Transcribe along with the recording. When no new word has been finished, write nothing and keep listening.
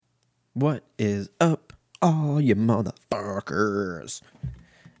What is up, all you motherfuckers?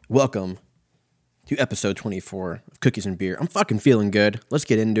 Welcome to episode 24 of Cookies and Beer. I'm fucking feeling good. Let's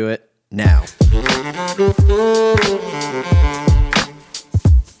get into it now.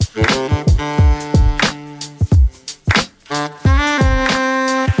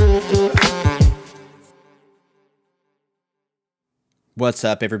 What's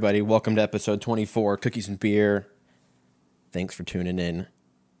up, everybody? Welcome to episode 24, Cookies and Beer. Thanks for tuning in.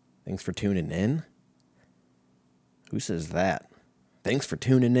 Thanks for tuning in? Who says that? Thanks for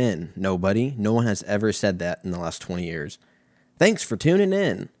tuning in. Nobody. No one has ever said that in the last 20 years. Thanks for tuning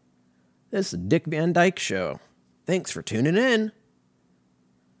in. This is Dick Van Dyke Show. Thanks for tuning in.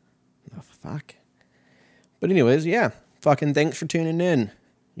 The fuck? But anyways, yeah. Fucking thanks for tuning in.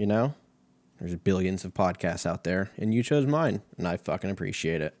 You know? There's billions of podcasts out there, and you chose mine, and I fucking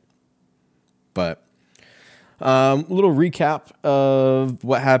appreciate it. But a little recap of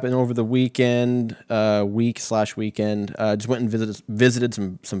what happened over the weekend, weekend. Just went and visited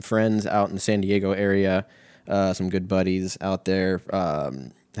some friends out in the San Diego area, some good buddies out there.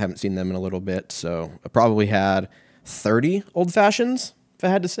 Haven't seen them in a little bit, so I probably had 30 old fashions, if I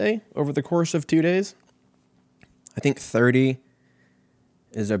had to say, over the course of 2 days. I think 30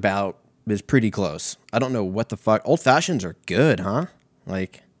 is pretty close. I don't know what the fuck. Old fashions are good, huh?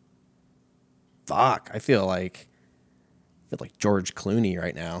 Like, fuck. I feel like George Clooney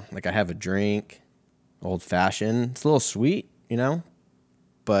right now. Like, I have a drink, old fashioned. It's a little sweet, you know,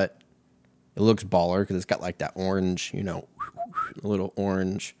 but it looks baller because it's got like that orange, you know, a little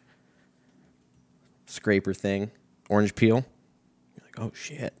orange scraper thing, orange peel. You're like, oh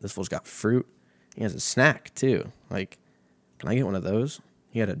shit, this fool's got fruit. He has a snack too. Like, can I get one of those?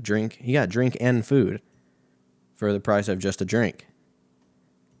 He got drink and food for the price of just a drink.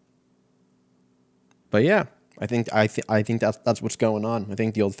 But yeah, I think that's what's going on. I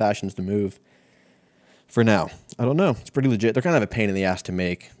think the old fashioned's the move for now. I don't know. It's pretty legit. They're kind of a pain in the ass to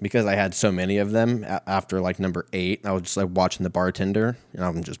make because I had so many of them after like number 8. I was just like watching the bartender and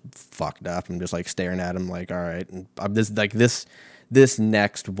I'm just fucked up. I'm just like staring at him like, all right, and I'm just like this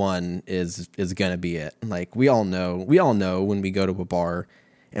next one is gonna be it. Like we all know when we go to a bar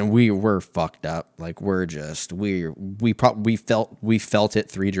and we're fucked up. Like we felt it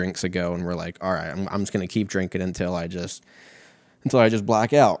 3 drinks ago, and we're like, all right, I'm just gonna keep drinking until I just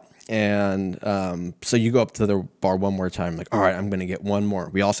black out. And so you go up to the bar one more time, like, all right, I'm gonna get one more.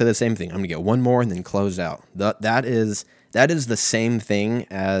 We all say the same thing. I'm gonna get one more and then close out. That is the same thing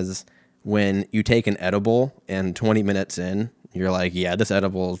as when you take an edible and 20 minutes in, you're like, yeah, this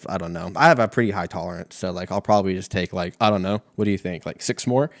edible, I don't know. I have a pretty high tolerance, so like I'll probably just take like, I don't know, what do you think? Like 6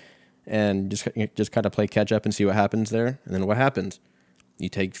 more, and just kind of play catch up and see what happens there. And then what happens? You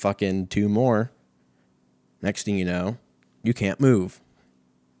take fucking 2 more. Next thing you know, you can't move.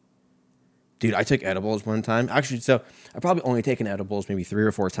 Dude, I took edibles one time. Actually, so I probably only taken edibles maybe 3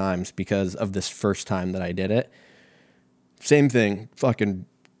 or 4 times because of this first time that I did it. Same thing, fucking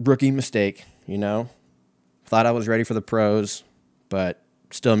rookie mistake, you know? Thought I was ready for the pros, but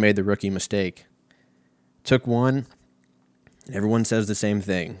still made the rookie mistake. Took one, and everyone says the same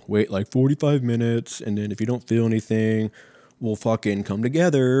thing. Wait like 45 minutes, and then if you don't feel anything, we'll fucking come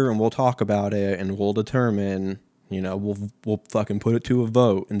together, and we'll talk about it, and we'll determine, you know, we'll fucking put it to a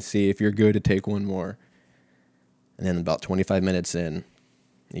vote and see if you're good to take one more. And then about 25 minutes in,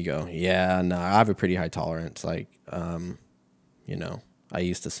 you go, yeah, no, I have a pretty high tolerance. Like, you know, I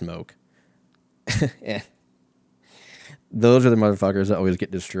used to smoke. Yeah. Those are the motherfuckers that always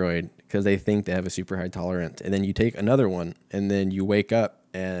get destroyed because they think they have a super high tolerance. And then you take another one, and then you wake up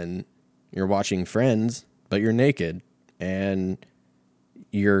and you're watching Friends, but you're naked and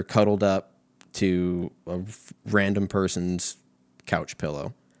you're cuddled up to a random person's couch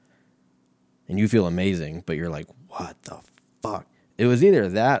pillow. And you feel amazing, but you're like, what the fuck? It was either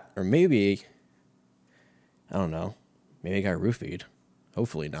that or maybe, I don't know, maybe I got roofied.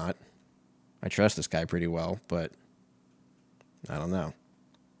 Hopefully not. I trust this guy pretty well, but I don't know.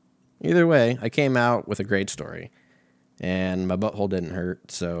 Either way, I came out with a great story, and my butthole didn't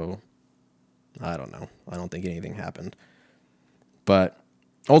hurt, so I don't know. I don't think anything happened. But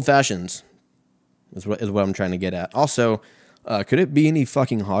old fashions is what I'm trying to get at. Also, could it be any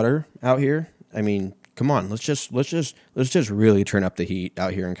fucking hotter out here? I mean, come on, let's just really turn up the heat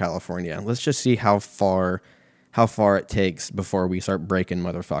out here in California. Let's just see how far it takes before we start breaking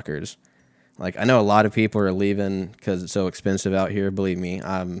motherfuckers. Like, I know a lot of people are leaving because it's so expensive out here. Believe me,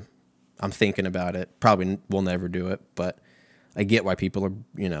 I'm thinking about it. Probably will never do it, but I get why people are,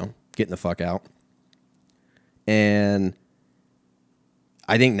 you know, getting the fuck out. And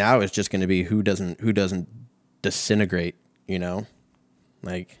I think now it's just going to be who doesn't disintegrate, you know?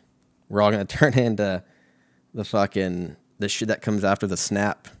 Like, We're all gonna turn into the shit that comes after the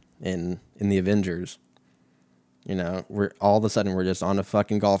snap in the Avengers. We're all of a sudden we're just on a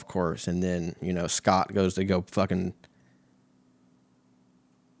fucking golf course, and then Scott goes to go putt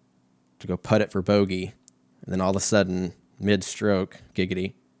it for bogey, and then all of a sudden mid-stroke,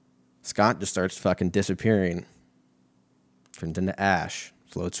 giggity, Scott just starts fucking disappearing, turns into ash,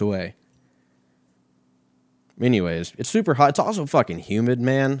 floats away. Anyways, it's super hot. It's also fucking humid,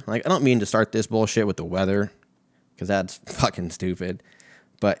 man. Like, I don't mean to start this bullshit with the weather, because that's fucking stupid.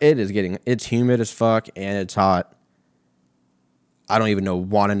 But it's humid as fuck, and it's hot. I don't even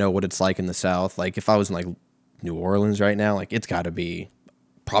want to know what it's like in the South. Like, if I was in, like, New Orleans right now, like, it's got to be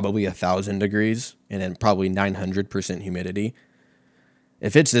probably 1,000 degrees, and then probably 900% humidity.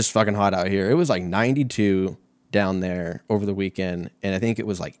 If it's this fucking hot out here, it was like 92 down there over the weekend, and I think it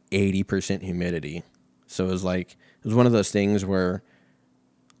was like 80% humidity. So it was one of those things where,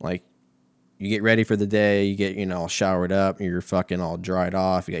 like, you get ready for the day, you get, all showered up, you're fucking all dried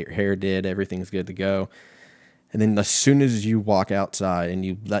off, you got your hair did, everything's good to go. And then as soon as you walk outside and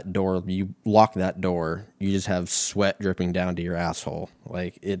you lock that door, you just have sweat dripping down to your asshole.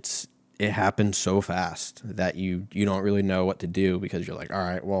 Like, it happens so fast that you don't really know what to do, because you're like, all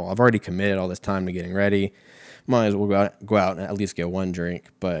right, well, I've already committed all this time to getting ready. Might as well go out and at least get one drink.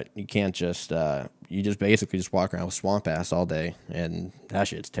 But you can't just you just basically just walk around with swamp ass all day, and that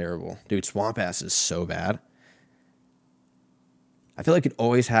shit's terrible. Dude, swamp ass is so bad. I feel like it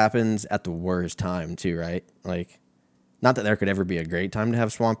always happens at the worst time too, right? Like, not that there could ever be a great time to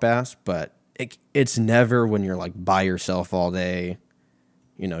have swamp ass, but it's never when you're like by yourself all day,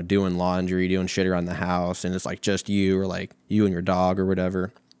 doing laundry, doing shit around the house, and it's like just you, or like you and your dog or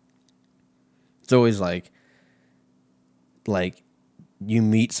whatever. It's always like you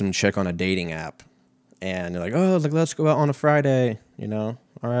meet some chick on a dating app, and you're like, oh, like, let's go out on a Friday, all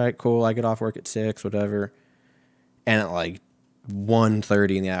right, cool, I get off work at 6, whatever. And at like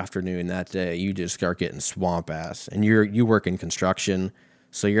 1:30 in the afternoon that day, you just start getting swamp ass. And you work in construction,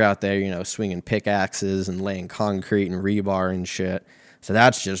 so you're out there, swinging pickaxes and laying concrete and rebar and shit. So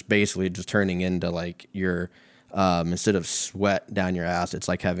that's just basically just turning into like your instead of sweat down your ass, it's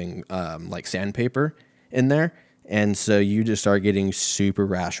like having like sandpaper in there. And so you just start getting super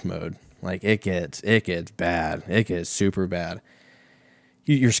rash mode. Like, it gets bad. It gets super bad.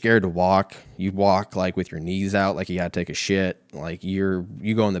 You're scared to walk. You walk like with your knees out, like you gotta take a shit. Like, you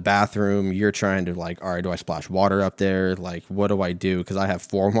go in the bathroom, you're trying to like, all right, do I splash water up there? Like, what do I do? Because I have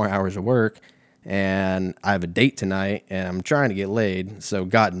 4 more hours of work, and I have a date tonight, and I'm trying to get laid. So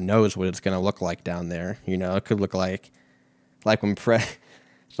God knows what it's gonna look like down there. It could look like when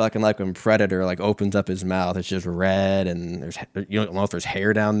when Predator like opens up his mouth, it's just red, and you don't know if there's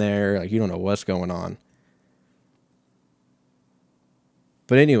hair down there. Like, you don't know what's going on.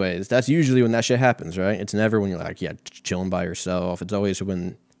 But anyways, that's usually when that shit happens, right? It's never when you're like, chilling by yourself. It's always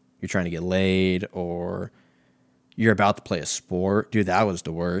when you're trying to get laid, or you're about to play a sport. Dude, that was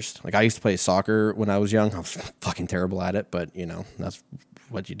the worst. Like, I used to play soccer when I was young. I was fucking terrible at it, but that's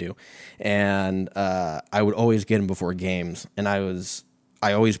what you do. And I would always get them before games, and I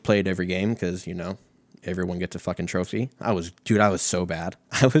always played every game because, everyone gets a fucking trophy. I was so bad.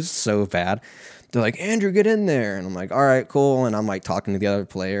 I was so bad. They're like, Andrew, get in there. And I'm like, all right, cool. And I'm like talking to the other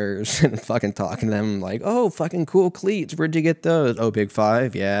players and fucking talking to them. I'm like, oh, fucking cool cleats. Where'd you get those? Oh, Big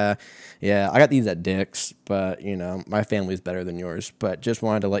Five. Yeah. I got these at Dick's, but, my family's better than yours. But just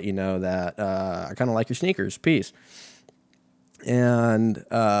wanted to let you know that I kind of like your sneakers. Peace. And,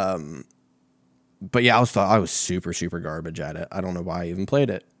 but yeah, I was super, super garbage at it. I don't know why I even played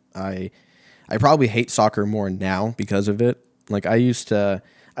it. I probably hate soccer more now because of it. Like, I used to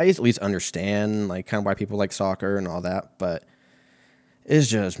at least understand like kind of why people like soccer and all that, but it's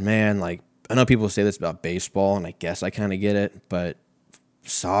just, man, like, I know people say this about baseball, and I guess I kind of get it, but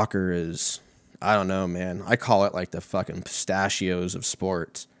soccer is, I don't know, man. I call it like the fucking pistachios of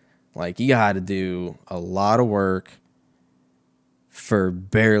sports. Like, you got to do a lot of work for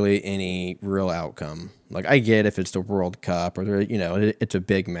barely any real outcome. Like, I get if it's the World Cup or it's a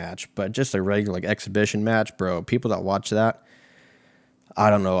big match, but just a regular like exhibition match, bro. People that watch that, I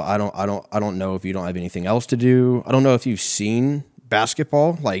don't know. I don't know if you don't have anything else to do. I don't know if you've seen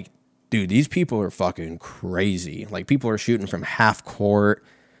basketball. Like, dude, these people are fucking crazy. Like, people are shooting from half court.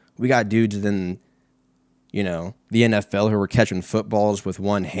 We got dudes in, the NFL who are catching footballs with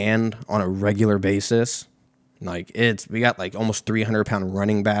one hand on a regular basis. Like, we got like almost 300-pound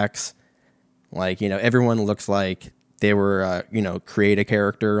running backs. Like, everyone looks like they were, create a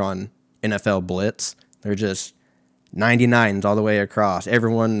character on NFL Blitz. They're just 99s all the way across.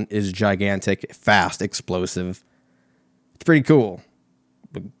 Everyone is gigantic, fast, explosive. It's pretty cool.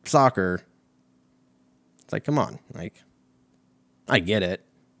 But soccer, it's like, come on. Like, I get it.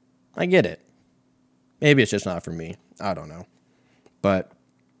 Maybe it's just not for me. I don't know. But,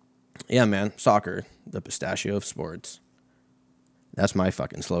 yeah, man, soccer, the pistachio of sports. That's my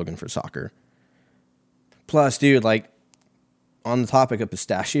fucking slogan for soccer. Plus, dude, like, on the topic of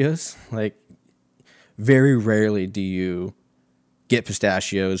pistachios, like, very rarely do you get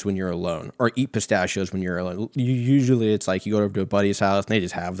pistachios when you're alone or eat pistachios when you're alone. Usually it's like you go over to a buddy's house and they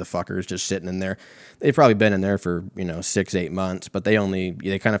just have the fuckers just sitting in there. They've probably been in there for, 6-8 months, but they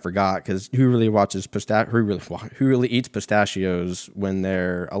kind of forgot, because who really eats pistachios when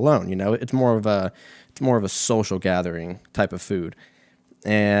they're alone? It's more of a social gathering type of food.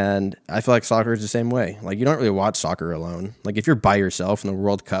 And I feel like soccer is the same way. Like, you don't really watch soccer alone. Like, if you're by yourself and the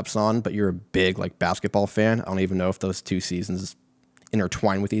World Cup's on, but you're a big, like, basketball fan, I don't even know if those two seasons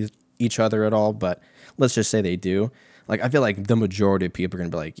intertwine with each other at all, but let's just say they do. Like, I feel like the majority of people are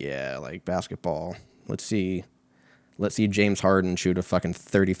going to be like, yeah, like, basketball. Let's see James Harden shoot a fucking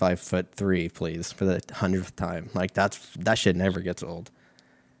 35-foot three, please, for the 100th time. Like, that shit never gets old.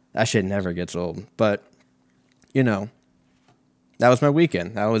 But, that was my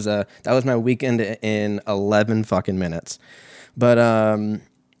weekend. That was my weekend in 11 fucking minutes. But,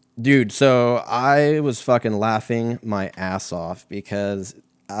 dude, so I was fucking laughing my ass off because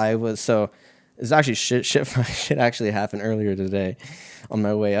it's actually shit actually happened earlier today on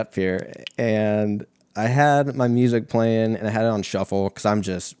my way up here. And I had my music playing and I had it on shuffle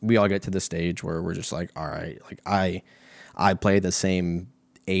because we all get to the stage where we're just like, all right, like I play the same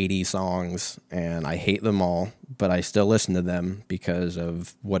 80 songs and I hate them all, but I still listen to them because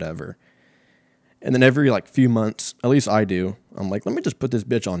of whatever. And then every like few months, at least I do, I'm like, let me just put this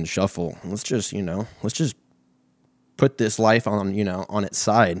bitch on shuffle. Let's just put this life on its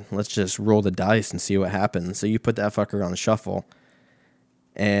side. Let's just roll the dice and see what happens. So you put that fucker on shuffle.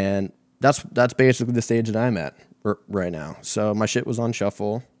 And that's basically the stage that I'm at right now. So my shit was on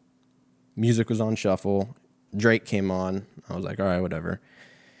shuffle. Music was on shuffle. Drake came on. I was like, all right, whatever.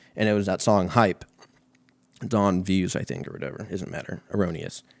 And it was that song Hype. It's on Views, I think, or whatever. Doesn't matter.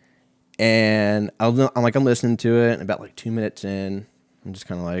 Erroneous. And I'm listening to it, and about like 2 minutes in, I'm just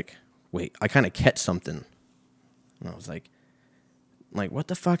kind of like, wait, I kind of catch something. And I was like, what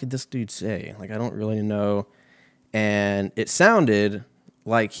the fuck did this dude say? Like, I don't really know. And it sounded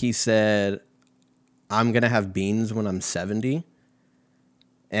like he said, I'm going to have beans when I'm 70.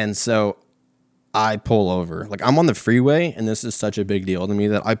 And so I pull over. Like, I'm on the freeway, and this is such a big deal to me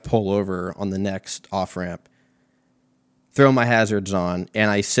that I pull over on the next off-ramp, throw my hazards on,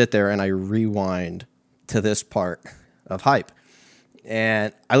 and I sit there and I rewind to this part of Hype.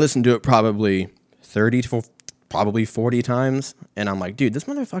 And I listened to it probably 30 to probably 40 times. And I'm like, dude, this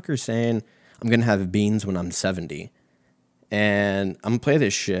motherfucker's saying I'm going to have beans when I'm 70. And I'm going to play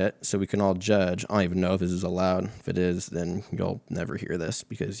this shit so we can all judge. I don't even know if this is allowed. If it is, then you'll never hear this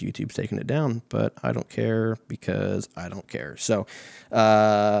because YouTube's taking it down. But I don't care because I don't care. So,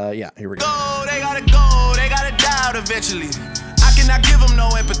 yeah, here we go. They gotta go. They gotta die out eventually. I cannot give them no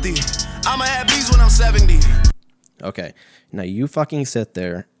empathy. I'ma have beans when I'm 70. Okay, now you fucking sit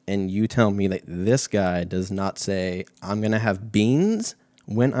there and you tell me that this guy does not say, I'm going to have beans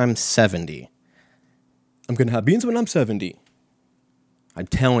when I'm 70. I'm going to have beans when I'm 70. I'm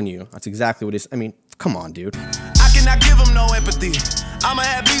telling you, that's exactly what it is. I mean, come on, dude. I cannot give them no empathy. I'ma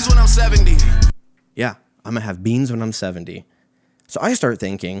have beans when I'm 70. Yeah, I'm going to have beans when I'm 70. So I start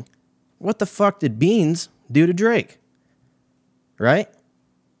thinking, what the fuck did Beans do to Drake? Right?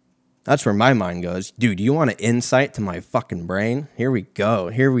 That's where my mind goes. Dude, you want an insight to my fucking brain? Here we go.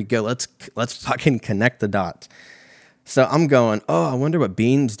 Let's fucking connect the dots. So I'm going, oh, I wonder what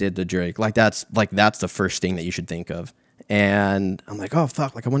Beans did to Drake. That's the first thing that you should think of. And I'm like, oh,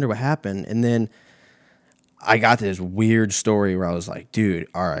 fuck, I wonder what happened. And then I got this weird story where I was like, dude,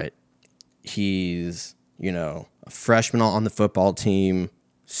 all right, he's, a freshman on the football team,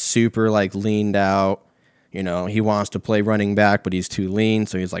 super, leaned out. He wants to play running back, but he's too lean.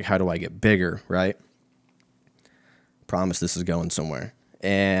 So he's like, how do I get bigger, right? Promise this is going somewhere.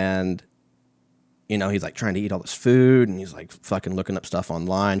 And he's trying to eat all this food and he's fucking looking up stuff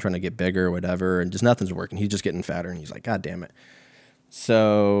online, trying to get bigger or whatever. And just nothing's working. He's just getting fatter and he's like, God damn it.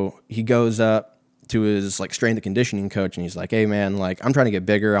 So he goes up to his strength and conditioning coach and he's like, hey man, I'm trying to get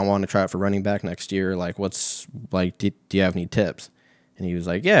bigger. I want to try out for running back next year. Do you have any tips? And he was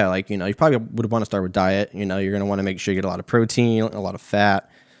like, yeah, you probably would want to start with diet. You're going to want to make sure you get a lot of protein, a lot of fat,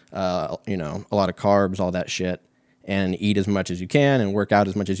 a lot of carbs, all that shit. And eat as much as you can and work out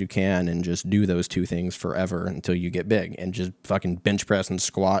as much as you can and just do those two things forever until you get big and just fucking bench press and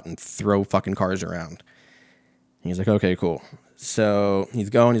squat and throw fucking cars around. And he's like, okay, cool. So he's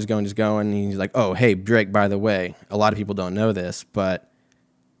going. And he's like, oh, hey, Drake, by the way, a lot of people don't know this, but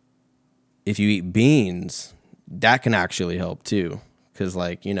if you eat beans, that can actually help too. Because,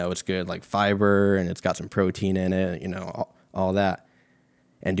 like, you know, it's good, like fiber, and it's got some protein in it, you know, all that.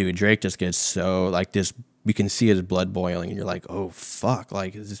 And dude, Drake just gets so, like, this, you can see his blood boiling, and you're like, oh, fuck,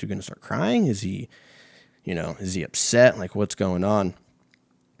 like, is this dude gonna start crying? Is he, you know, is he upset? Like, what's going on?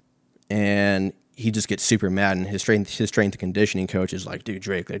 And he just gets super mad, and his strength and conditioning coach is like, dude,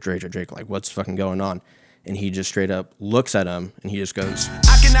 Drake, like, what's fucking going on? And he just straight up looks at him, and he just goes,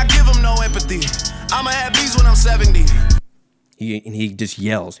 I cannot give him no empathy. I'ma have beans when I'm 70. He just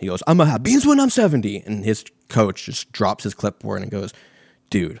yells. He goes, I'm gonna have beans when I'm 70. And his coach just drops his clipboard and goes,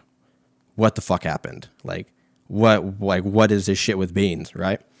 dude, what the fuck happened? Like, what is this shit with beans,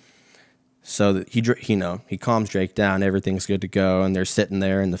 right? So he calms Drake down. Everything's good to go, and they're sitting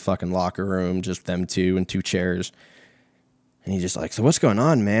there in the fucking locker room, just them two in two chairs. And he's just like, so what's going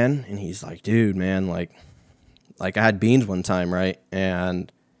on, man? And he's like, dude, man, like I had beans one time, right?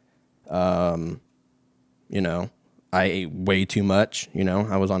 And you know, I ate way too much. You know,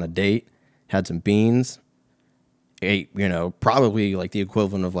 I was on a date, had some beans, ate, you know, probably like the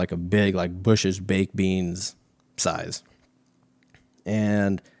equivalent of like a big, like Bush's baked beans size.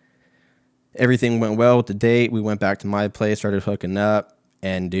 And everything went well with the date. We went back to my place, started hooking up,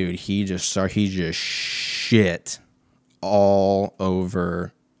 and dude, he just shit all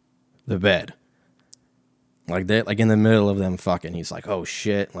over the bed. Like that, like in the middle of them fucking. He's like, oh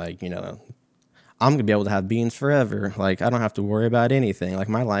shit, like, you know, I'm gonna be able to have beans forever. Like, I don't have to worry about anything. Like,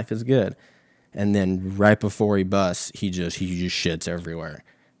 my life is good. And then right before he busts, he just shits everywhere.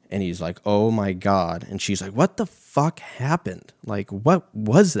 And he's like, oh my God. And she's like, what the fuck happened? Like, what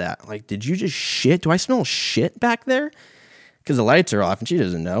was that? Like, did you just shit? Do I smell shit back there? Because the lights are off and she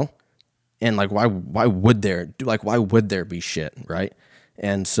doesn't know. And like, why would there be shit, right?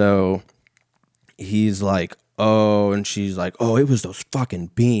 And so he's like, oh, and she's like, oh, it was those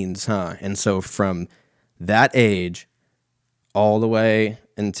fucking beans, huh? And so from that age all the way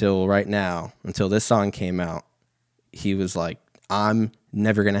until right now, until this song came out, he was like, I'm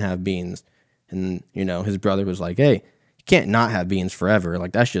never going to have beans. And, you know, his brother was like, hey, you can't not have beans forever.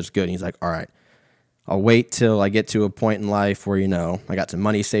 Like, that's just good. And he's like, all right, I'll wait till I get to a point in life where, you know, I got some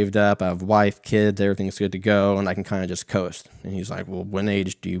money saved up, I have wife, kids, everything's good to go, and I can kind of just coast. And he's like, well, when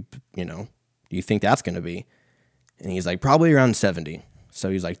age do you think that's going to be? And he's like, probably around 70.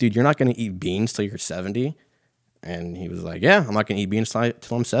 So he's like, dude, you're not going to eat beans till you're 70? And he was like, yeah, I'm not going to eat beans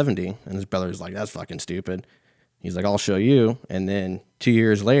till I'm 70. And his brother's like, that's fucking stupid. He's like, I'll show you. And then 2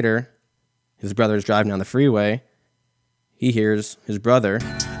 years later, his brother's driving down the freeway. He hears his brother.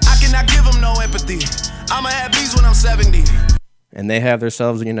 I cannot give him no empathy. I'ma have beans when I'm 70. And they have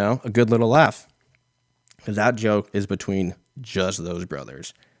themselves, you know, a good little laugh. Because that joke is between just those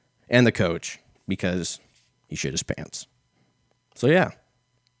brothers and the coach, because he shit his pants. So yeah,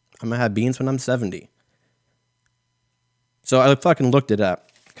 I'm going to have beans when I'm 70. So I fucking looked it up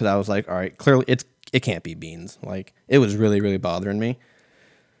because I was like, all right, clearly it can't be beans. Like, it was really, really bothering me.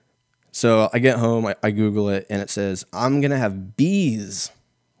 So I get home, I Google it, and it says, I'm going to have bees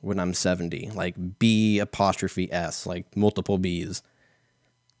when I'm 70. Like, B''S, like multiple B's.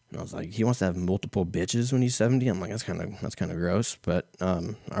 And I was like, he wants to have multiple bitches when he's 70? I'm like, that's kind of gross. But,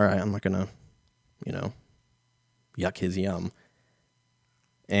 all right, I'm not going to, you know, yuck his yum.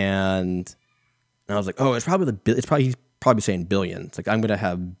 And I was like, oh, he's probably saying billions. Like, I'm going to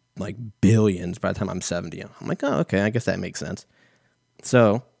have like billions by the time I'm 70. I'm like, oh, okay, I guess that makes sense.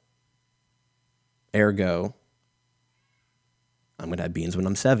 So, ergo, I'm going to have beans when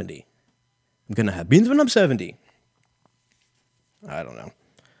I'm 70. I'm going to have beans when I'm 70. I don't know.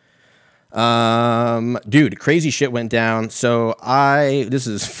 Dude, crazy shit went down. So I'm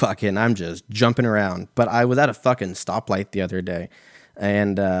just jumping around, but I was at a fucking stoplight the other day,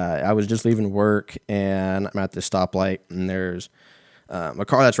 and I was just leaving work, and I'm at the stoplight, and there's a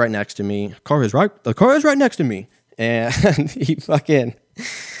car that's right next to me. The car is right next to me, and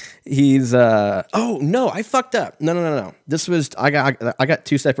he's oh no, I fucked up. No. This was I got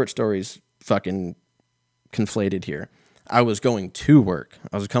two separate stories fucking conflated here. I was going to work.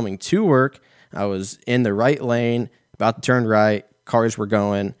 I was coming to work. I was in the right lane, about to turn right. Cars were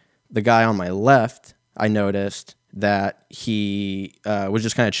going. The guy on my left, I noticed that he was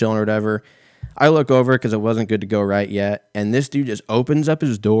just kind of chilling or whatever. I look over because it wasn't good to go right yet, and this dude just opens up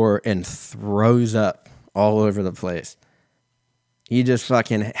his door and throws up all over the place. He just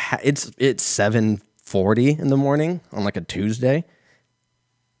fucking it's 7:40 in the morning on like a Tuesday.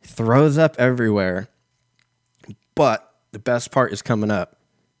 Throws up everywhere. But the best part is coming up.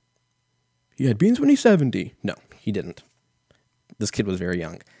 He had beans when he's 70. No, he didn't. This kid was very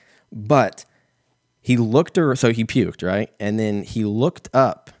young. But he so he puked, right? And then he looked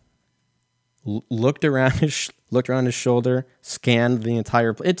up, looked around his shoulder, scanned the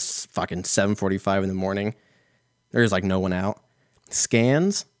entire place. It's fucking 7:45 in the morning. There's like no one out.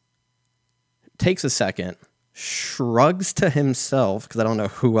 Scans, takes a second, shrugs to himself, because I don't know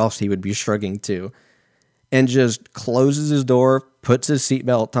who else he would be shrugging to, and just closes his door, puts his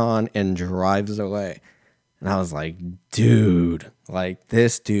seatbelt on, and drives away. And I was like, dude, like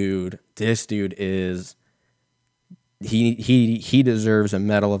this dude is, he deserves a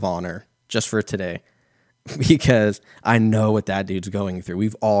Medal of Honor just for today, because I know what that dude's going through.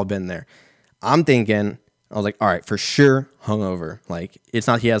 We've all been there. I'm thinking, I was like, all right, for sure, hungover. Like, it's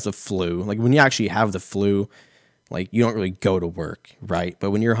not he has the flu. Like, when you actually have the flu, like, you don't really go to work, right?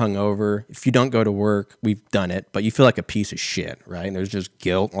 But when you're hungover, if you don't go to work, we've done it, but you feel like a piece of shit, right? And there's just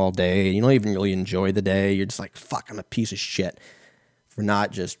guilt all day. You don't even really enjoy the day. You're just like, fuck, I'm a piece of shit for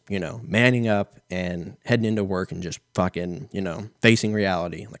not just, manning up and heading into work and just fucking, facing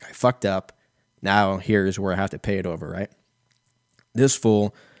reality. Like, I fucked up. Now here's where I have to pay it over, right? This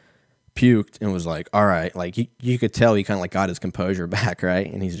fool puked and was like, all right, like you could tell he kind of like got his composure back, right?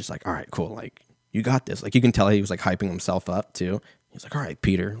 And he's just like, all right, cool, like you got this. Like you can tell he was like hyping himself up too. He's like, all right,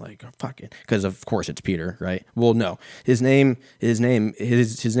 Peter, like fuck it, because of course it's Peter, right? Well, no, his name is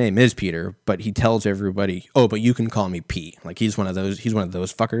Peter, but he tells everybody, oh, but you can call me Pete. Like he's one of those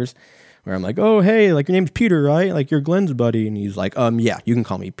fuckers where I'm like, oh, hey, like your name's Peter, right? Like you're Glenn's buddy, and he's like, yeah, you can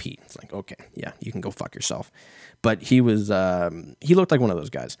call me Pete. It's like, okay, yeah, you can go fuck yourself. But he was, he looked like one of those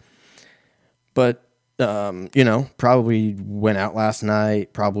guys. But, probably went out last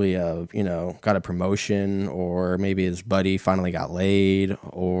night, probably, got a promotion, or maybe his buddy finally got laid,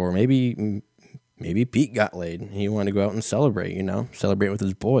 or maybe Pete got laid. He wanted to go out and celebrate with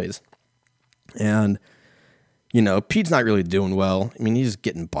his boys. And, Pete's not really doing well. I mean, he's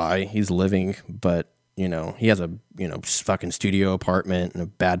getting by, he's living, but, he has a, fucking studio apartment in a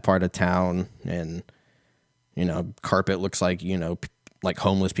bad part of town, and, carpet looks like, like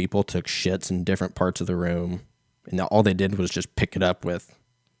homeless people took shits in different parts of the room, and all they did was just pick it up with,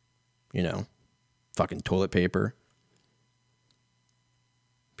 fucking toilet paper.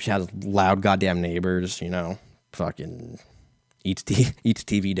 She has loud goddamn neighbors, fucking eats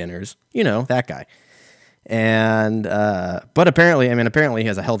TV dinners, that guy. And, but apparently he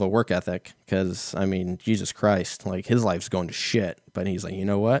has a hell of a work ethic, because, Jesus Christ, like his life's going to shit, but he's like, you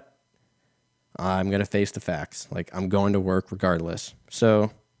know what? I'm going to face the facts. Like, I'm going to work regardless.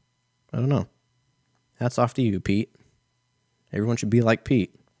 So, I don't know. Hats off to you, Pete. Everyone should be like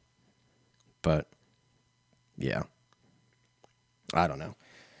Pete. But, yeah. I don't know.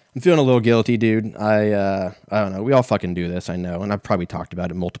 I'm feeling a little guilty, dude. I don't know. We all fucking do this, I know. And I've probably talked about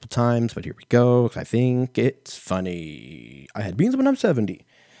it multiple times, but here we go. I think it's funny. I had beans when I'm 70.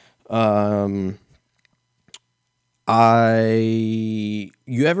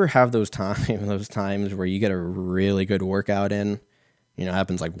 You ever have those times where you get a really good workout in, it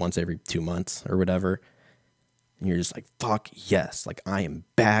happens like once every 2 months or whatever, and you're just like, fuck yes, like I am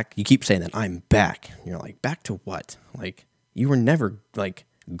back. You keep saying that, I'm back. And you're like, back to what? Like, you were never like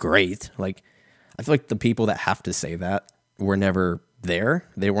great. Like, I feel like the people that have to say that were never there.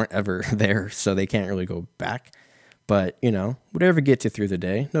 They weren't ever there, so they can't really go back. But, whatever gets you through the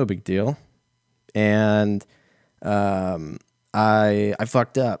day, no big deal. And I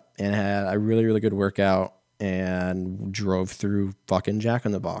fucked up and had a really, really good workout and drove through fucking Jack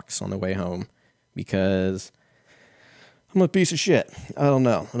in the Box on the way home, because I'm a piece of shit. I don't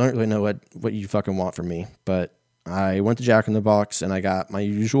know. I don't really know what you fucking want from me, but I went to Jack in the Box and I got my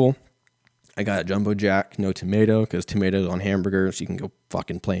usual. I got a jumbo jack, no tomato, because tomatoes on hamburgers, you can go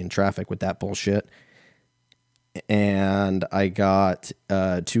fucking play in traffic with that bullshit. And I got 2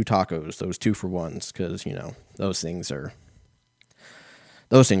 tacos, those 2-for-1s, because, those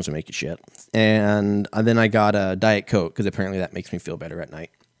things will make you shit. And then I got a Diet Coke, because apparently that makes me feel better at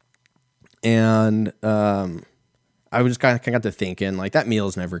night. And I was just kind of got to thinking, like, that meal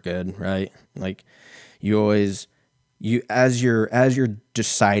is never good, right? Like, as you're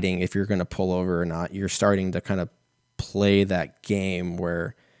deciding if you're going to pull over or not, you're starting to kind of play that game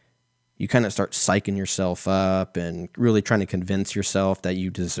where you kind of start psyching yourself up and really trying to convince yourself that you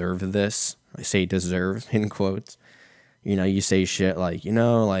deserve this. I say deserve in quotes. You say shit like,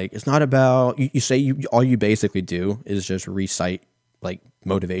 like it's not about, all you basically do is just recite like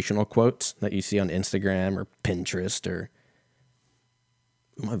motivational quotes that you see on Instagram or Pinterest or,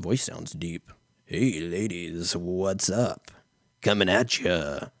 my voice sounds deep. Hey ladies, what's up? Coming at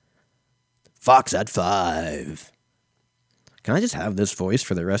ya. Fox at 5. Can I just have this voice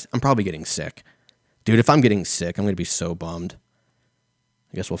for the rest? I'm probably getting sick. Dude, if I'm getting sick, I'm going to be so bummed.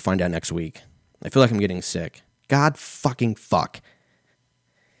 I guess we'll find out next week. I feel like I'm getting sick. God fucking fuck.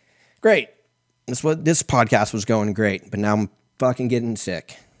 Great. This podcast was going great, but now I'm fucking getting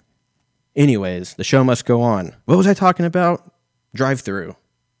sick. Anyways, the show must go on. What was I talking about? Drive-through.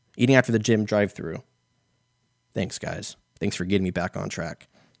 Eating after the gym drive-through. Thanks, guys. Thanks for getting me back on track.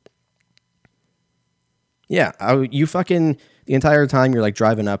 Yeah, you fucking, the entire time you're like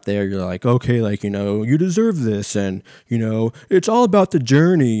driving up there, you're like, okay, like, you deserve this. And, it's all about the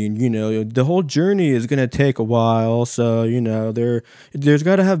journey. And, the whole journey is going to take a while. So, there's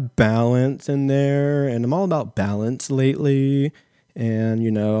got to have balance in there. And I'm all about balance lately.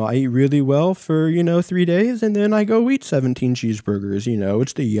 And, I eat really well for, 3 days. And then I go eat 17 cheeseburgers.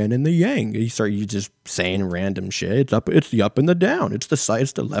 It's the yin and the yang. You just saying random shit. It's the up and the down. It's the side,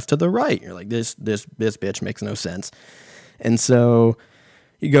 it's the left to the right. You're like, this bitch makes no sense. And so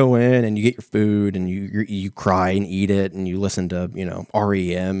you go in and you get your food and you cry and eat it. And you listen to,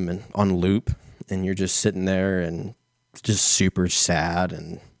 REM and on loop. And you're just sitting there and just super sad.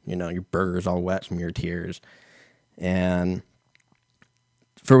 And, your burger's all wet from your tears. And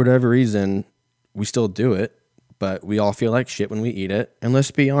for whatever reason, we still do it, but we all feel like shit when we eat it. And let's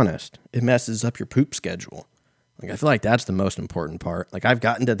be honest, it messes up your poop schedule. Like, I feel like that's the most important part. Like, I've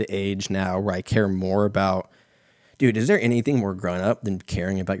gotten to the age now where I care more about, dude, is there anything more grown up than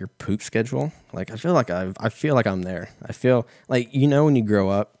caring about your poop schedule? Like, I feel like I'm there. I feel like, when you grow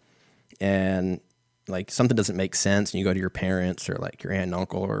up and like something doesn't make sense and you go to your parents or like your aunt and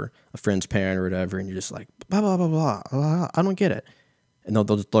uncle or a friend's parent or whatever, and you're just like, blah, blah, blah, blah, blah. I don't get it. And they'll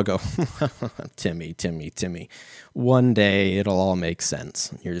go, Timmy. One day it'll all make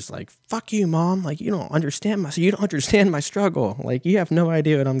sense. And you're just like, fuck you, Mom. Like, you don't understand my struggle. Like, you have no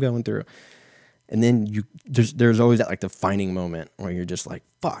idea what I'm going through. And then there's always that like defining moment where you're just like,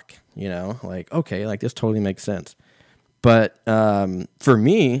 fuck, like, okay, like this totally makes sense. But for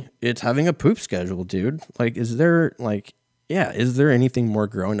me, it's having a poop schedule, dude. Like, is there anything more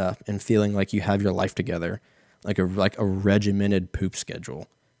grown up and feeling like you have your life together? Like a regimented poop schedule.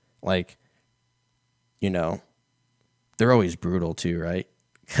 Like, they're always brutal too, right?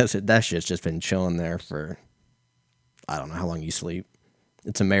 Because that shit's just been chilling there for, I don't know how long you sleep.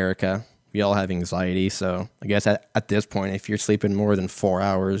 It's America. We all have anxiety. So I guess at this point, if you're sleeping more than 4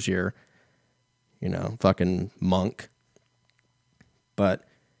 hours, you're, fucking monk. But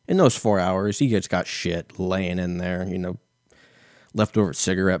in those 4 hours, you just got shit laying in there, leftover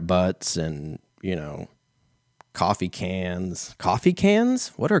cigarette butts and, coffee cans. Coffee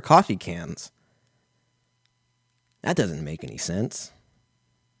cans? What are coffee cans? That doesn't make any sense.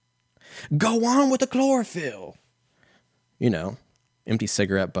 Go on with the chlorophyll. Empty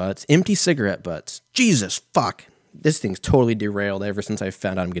cigarette butts. Jesus, fuck. This thing's totally derailed ever since I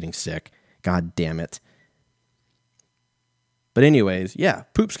found out I'm getting sick. God damn it. But anyways, yeah,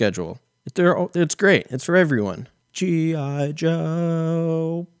 poop schedule. It's great. It's for everyone. G.I.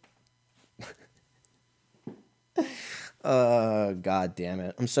 Joe. God damn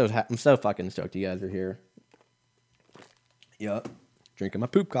it. I'm so fucking stoked you guys are here. Yup. Drinking my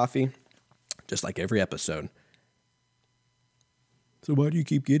poop coffee. Just like every episode. So why do you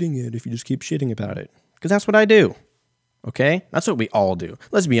keep getting it if you just keep shitting about it? Because that's what I do. Okay? That's what we all do.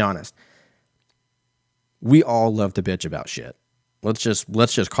 Let's be honest. We all love to bitch about shit. Let's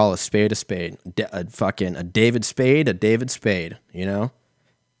just call a spade a spade. A David Spade,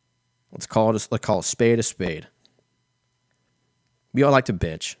 Let's call a spade a spade. We all like to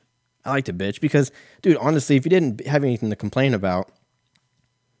bitch. I like to bitch because, dude, honestly, if you didn't have anything to complain about,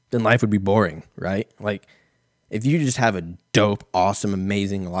 then life would be boring, right? Like, if you just have a dope, awesome,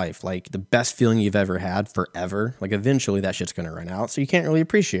 amazing life, like the best feeling you've ever had forever, like eventually that shit's going to run out, so you can't really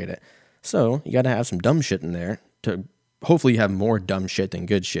appreciate it. So you got to have some dumb shit in there to hopefully you have more dumb shit than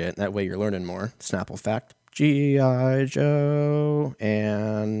good shit. That way you're learning more. Snapple fact. G.I. Joe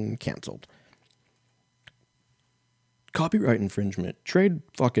and canceled. Copyright infringement, trade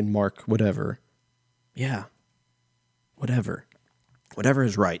fucking mark, whatever. Yeah. Whatever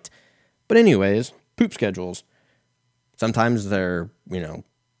is right. But anyways, poop schedules. Sometimes they're,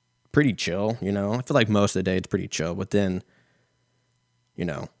 pretty chill, I feel like most of the day it's pretty chill, but then,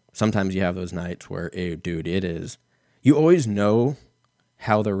 sometimes you have those nights where, dude, it is, you always know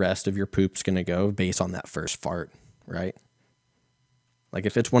how the rest of your poop's going to go based on that first fart, right? Like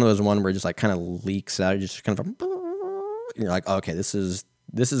if it's one of those where it just like kind of leaks out, you're just kind of, you're like, okay, this is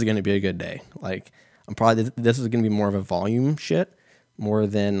going to be a good day. Like this is going to be more of a volume shit more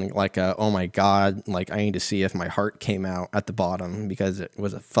than like oh my God, like I need to see if my heart came out at the bottom because it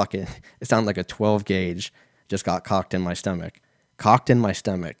was it sounded like a 12 gauge just got cocked in my stomach. Cocked in my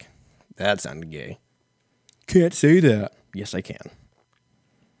stomach. That sounded gay. Can't say that. Yes, I can.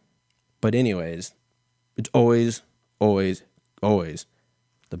 But anyways, it's always, always, always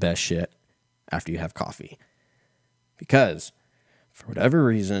the best shit after you have coffee. Because for whatever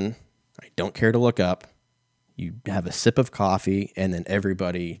reason, I don't care to look up. You have a sip of coffee and then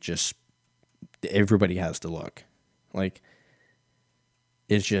everybody has to look. Like,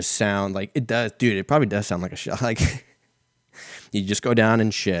 it just sound like it does, dude. It probably does sound like a shot. Like, you just go down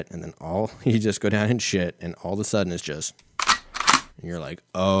and shit, and then all of a sudden it's just, and you're like,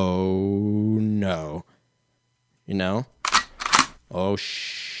 oh no, oh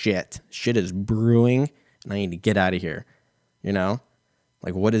shit is brewing, and I need to get out of here,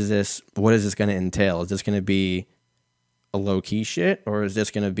 like, what is this going to entail? Is this going to be a low-key shit, or is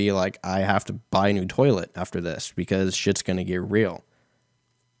this going to be like, I have to buy a new toilet after this because shit's going to get real?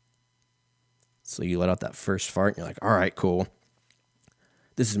 So you let out that first fart, and you're like, all right, cool.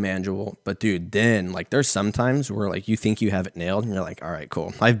 This is manageable. But, dude, then, like, there's some times where, like, you think you have it nailed, and you're like, all right,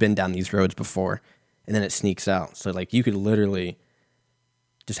 cool. I've been down these roads before, and then it sneaks out. So, like, you could literally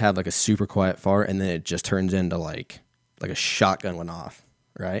just have, like, a super quiet fart, and then it just turns into, like a shotgun went off,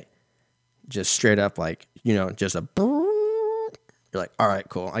 right? Just straight up, like, just a brrr. You're like, all right,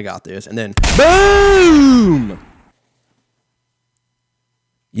 cool, I got this. And then, boom!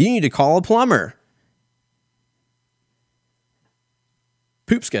 You need to call a plumber.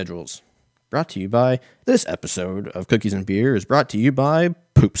 Poop Schedules. Brought to you by, this episode of Cookies and Beer is brought to you by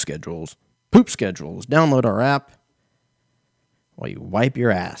Poop Schedules. Poop Schedules. Download our app while you wipe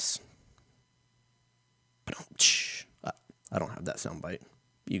your ass. I don't have that soundbite.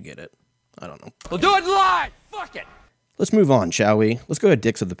 You get it. I don't know. We'll do it live! Fuck it! Let's move on, shall we? Let's go to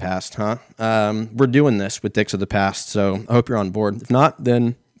Dicks of the Past, huh? We're doing this with Dicks of the Past, so I hope you're on board. If not,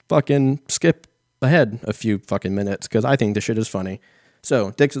 then fucking skip ahead a few fucking minutes, because I think this shit is funny.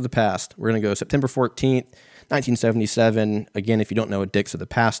 So, Dicks of the Past. We're going to go September 14th, 1977. Again, if you don't know what Dicks of the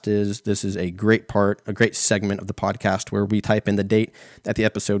Past is, this is a great segment of the podcast where we type in the date that the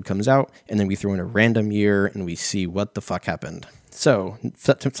episode comes out, and then we throw in a random year, and we see what the fuck happened. So,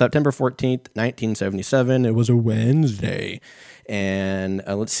 September 14th, 1977, it was a Wednesday. And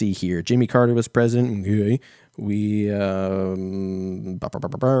let's see here. Jimmy Carter was president. Okay.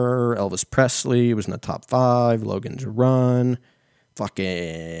 Elvis Presley was in the top 5. Logan's Run. Fucking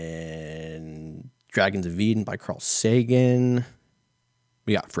Dragons of Eden by Carl Sagan.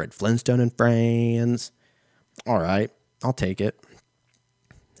 We got Fred Flintstone and Friends. All right. I'll take it.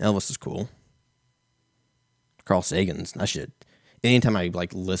 Elvis is cool. Carl Sagan's, that shit. Anytime I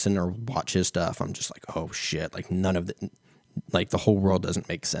like listen or watch his stuff, I'm just like, oh shit, like none of the, like the whole world doesn't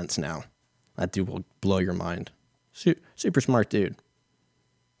make sense now. That dude will blow your mind. Super smart dude.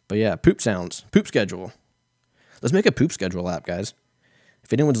 But yeah, poop sounds, poop schedule. Let's make a poop schedule app, guys.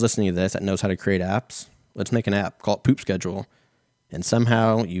 If anyone's listening to this that knows how to create apps, let's make an app, call it Poop Schedule. And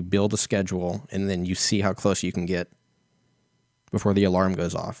somehow you build a schedule and then you see how close you can get before the alarm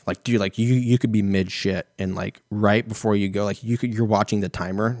goes off. Like, dude, like you could be mid shit and like right before you go, like you're watching the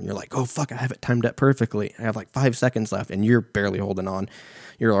timer. You're like, oh fuck, I have it timed up perfectly. I have like 5 seconds left, and you're barely holding on.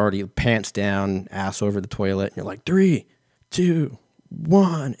 You're already pants down, ass over the toilet. And you're like 3, 2,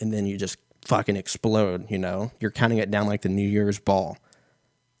 1, and then you just fucking explode. You're counting it down like the New Year's ball,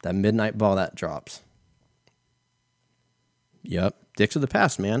 that midnight ball that drops. Yep, Dicks of the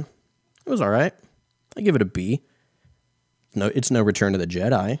Past, man. It was all right. I give it a B. No, it's no Return of the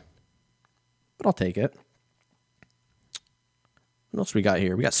Jedi, but I'll take it. What else we got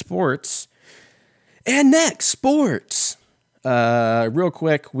here? We got sports. And next, sports. Real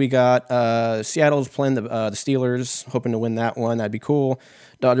quick, we got Seattle's playing the Steelers, hoping to win that one. That'd be cool.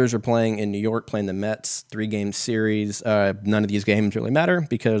 Dodgers are playing in New York, playing the Mets, 3-game series. None of these games really matter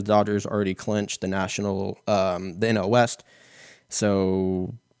because Dodgers already clinched the NL West.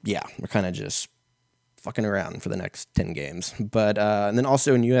 So, yeah, we're kind of just fucking around for the next 10 games. But and then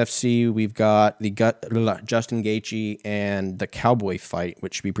also in UFC, we've got Justin Gaethje and the Cowboy fight,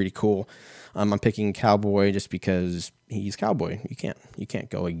 which should be pretty cool. I'm picking Cowboy just because he's Cowboy. You can't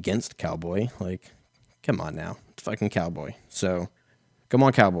go against Cowboy. Like, come on now, it's fucking Cowboy. So, come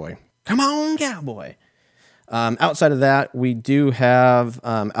on, Cowboy. Come on, Cowboy. Outside of that, we do have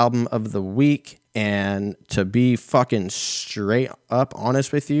album of the week, and to be fucking straight up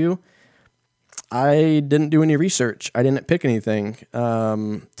honest with you, I didn't do any research. I didn't pick anything,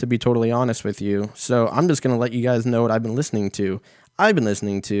 to be totally honest with you. So I'm just going to let you guys know what I've been listening to. I've been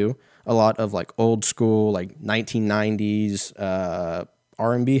listening to a lot of like old school, like 1990s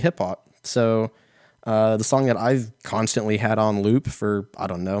R&B hip hop. So the song that I've constantly had on loop for, I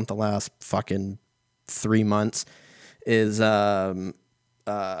don't know, the last fucking 3 months is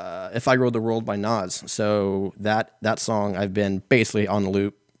If I Ruled the World by Nas. So that song I've been basically on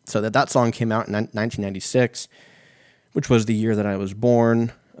loop So that song came out in 1996, which was the year that I was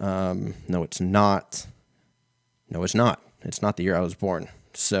born. No, it's not. No, it's not. It's not the year I was born.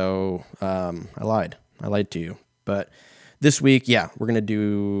 So I lied. I lied to you. But this week, yeah, we're gonna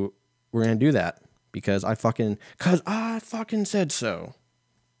do that because I fucking said so.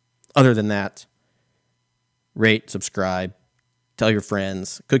 Other than that, rate, subscribe, tell your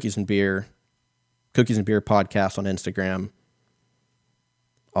friends. Cookies and Beer podcast on Instagram.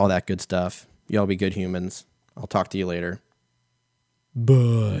 All that good stuff. Y'all be good humans. I'll talk to you later.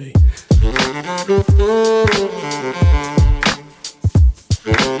 Bye.